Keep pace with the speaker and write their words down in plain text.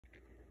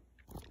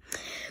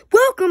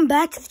welcome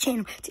back to the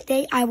channel.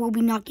 Today I will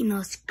be knocking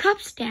those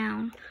cups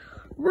down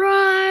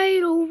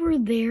right over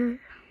there.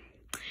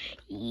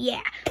 Yeah,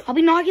 I'll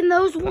be knocking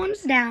those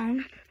ones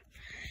down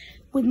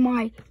with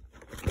my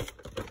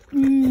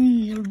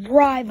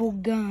rival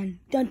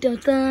gun. Dun dun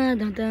dun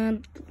dun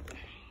dun.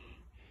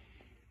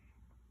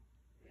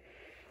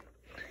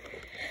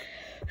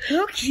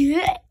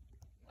 Okay,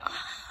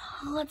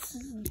 let's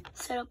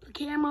set up the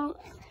camera.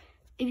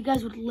 If you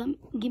guys would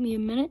give me a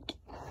minute,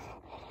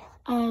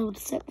 I would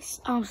set this.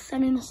 I'm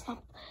setting this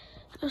up.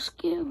 Just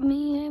give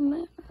me a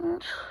minute.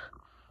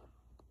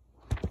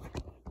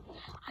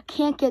 I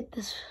can't get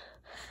this.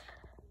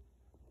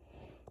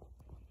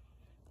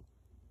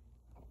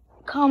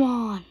 Come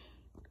on.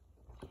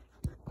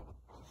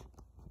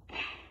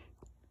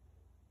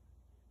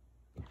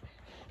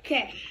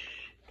 Okay.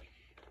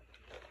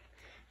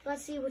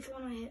 Let's see which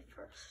one I hit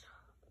first.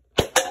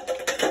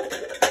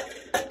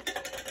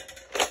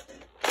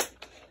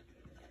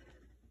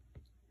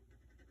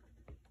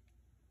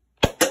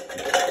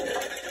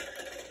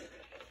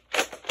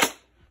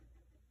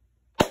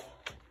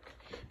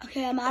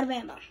 Okay, I'm out of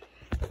ammo.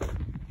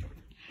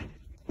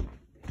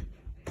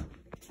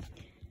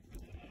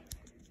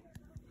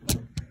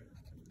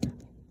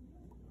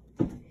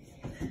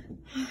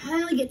 I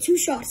only get 2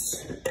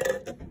 shots.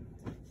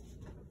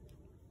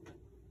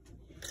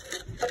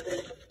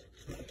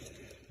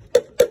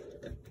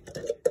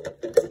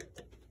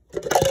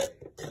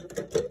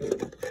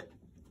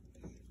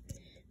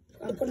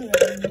 I'm putting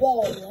a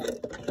wall up.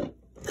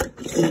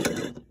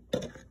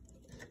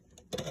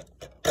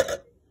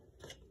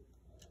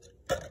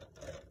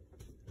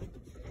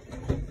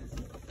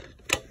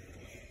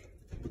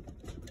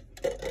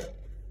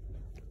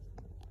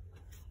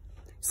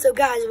 So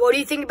guys, what do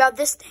you think about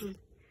this thing?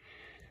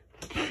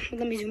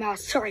 Let me zoom out.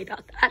 Sorry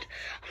about that.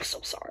 I'm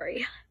so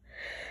sorry.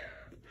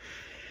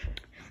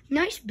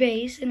 Nice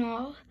base and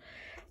all.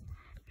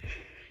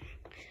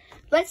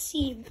 Let's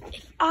see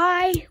if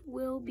I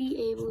will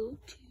be able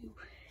to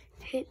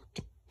hit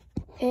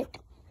it.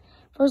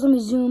 First, let me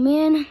zoom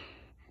in.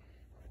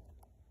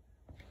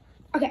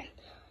 Okay.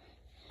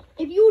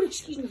 If you would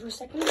excuse me for a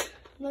second,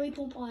 let me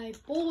put my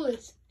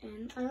bullets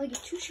in. I only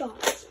get 2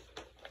 shots.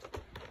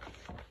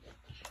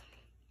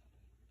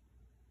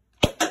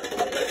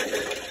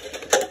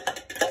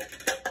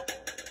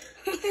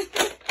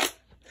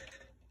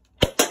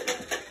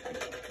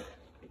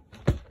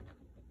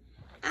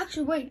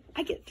 Actually, wait,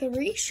 I get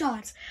 3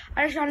 shots.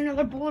 I just shot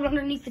another bullet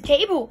underneath the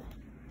table.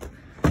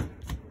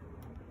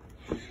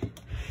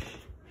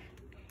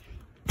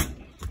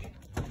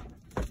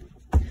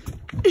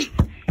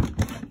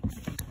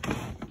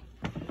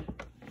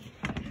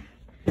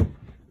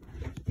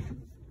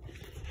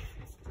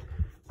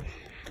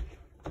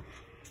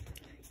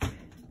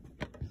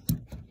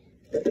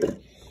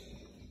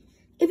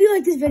 If you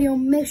like this video,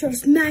 make sure to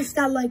smash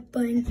that like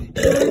button.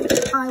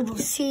 I will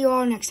see you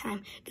all next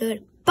time.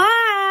 Good.